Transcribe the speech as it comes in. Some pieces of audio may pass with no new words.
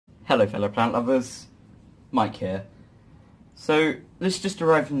Hello fellow plant lovers, Mike here. So this just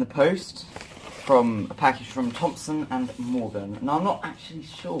arrived in the post from a package from Thompson and Morgan. Now I'm not actually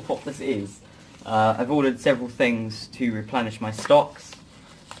sure what this is. I've ordered several things to replenish my stocks,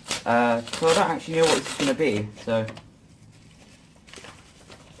 so I don't actually know what this is going to be. So,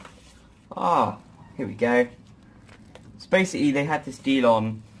 here we go. So basically they had this deal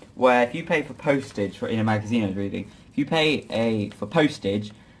on where if you pay for postage in a magazine I was reading, if you pay for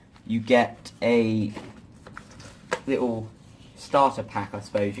postage, you get a little starter pack, I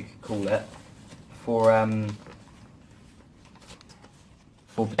suppose you could call it, for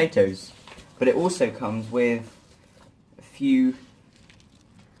potatoes. But it also comes with a few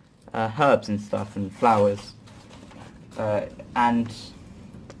herbs and stuff and flowers, and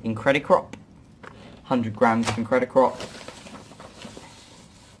Incredicrop, 100 grams of Incredicrop,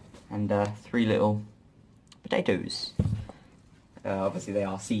 and 3 little potatoes. Obviously they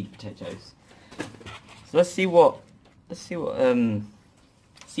are seed potatoes. So let's see what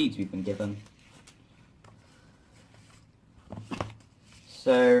seeds we've been given.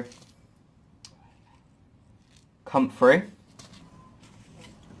 So comfrey,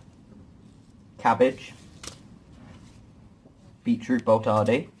 cabbage, beetroot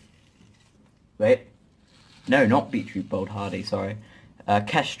boltardi. Wait, no, not beetroot boltardi. Sorry,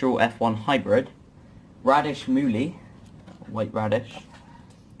 Kestrel F1 hybrid, radish mooli, white radish,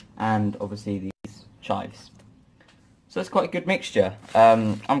 and obviously these chives. So that's quite a good mixture.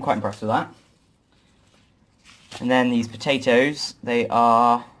 I'm quite impressed with that. And then these potatoes, they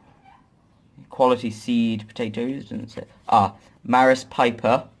are quality seed potatoes. Maris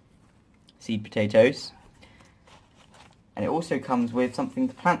Piper seed potatoes. And it also comes with something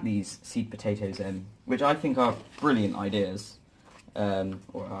to plant these seed potatoes in, which I think are brilliant ideas, or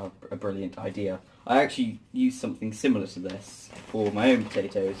are a brilliant idea. I actually used something similar to this for my own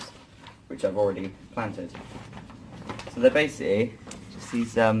potatoes, which I've already planted. So they're basically just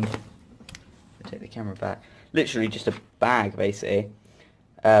these, I'll take the camera back, literally just a bag basically,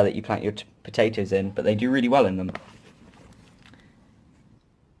 that you plant your potatoes in, but they do really well in them.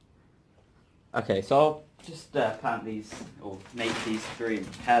 Okay, so I'll just plant these, or make these three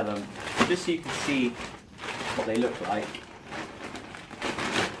and prepare them, just so you can see what they look like.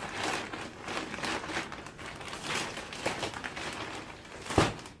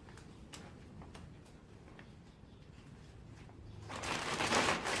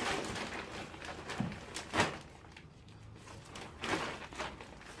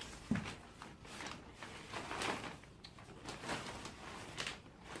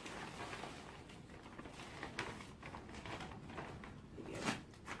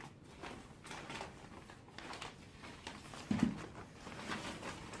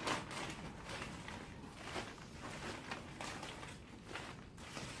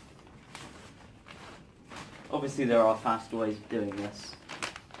 Obviously there are faster ways of doing this,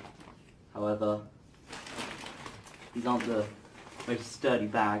 however these aren't the most sturdy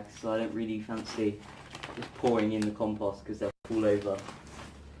bags, so I don't really fancy just pouring in the compost because they'll fall over.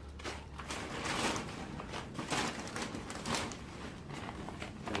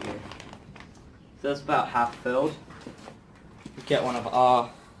 There we go. So that's about half filled. We get one of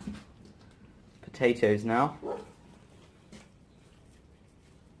our potatoes now.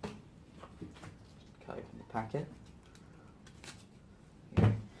 Packet.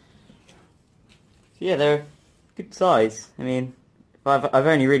 So yeah, they're good size. I mean, I've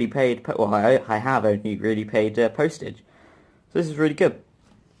only really paid, well, I have only really paid postage, so this is really good.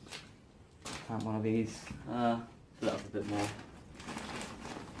 Have one of these. Fill up a bit more.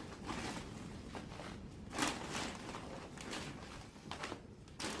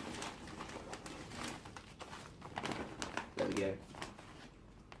 There we go.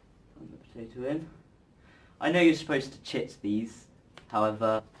 Put the potato in. I know you're supposed to chit these,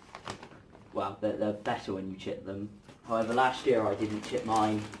 however, well, they're better when you chit them. However, last year I didn't chit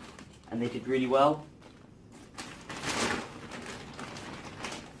mine, and they did really well.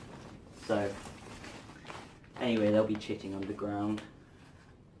 So, anyway, they'll be chitting underground.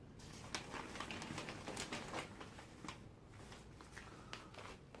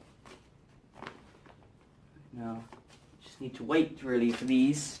 Now, just need to wait really for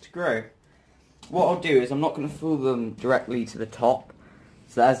these to grow. What I'll do is I'm not going to fill them directly to the top,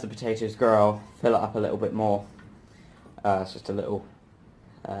 so as the potatoes grow I'll fill it up a little bit more. It's just a little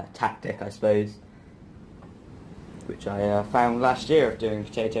tactic, I suppose, which I found last year of doing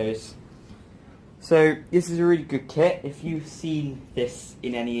potatoes. So this is a really good kit. If you've seen this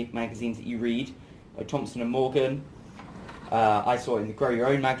in any magazines that you read, by Thompson and Morgan, I saw it in the Grow Your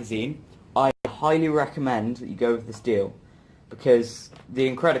Own magazine, I highly recommend that you go with this deal. because the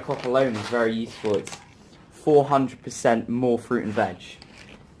Incredicrop alone is very useful. It's 400% more fruit and veg.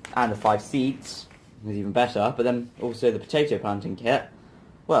 And the 5 seeds is even better, but then also the potato planting kit.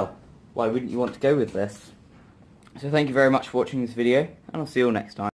 Well, why wouldn't you want to go with this? So thank you very much for watching this video, and I'll see you all next time.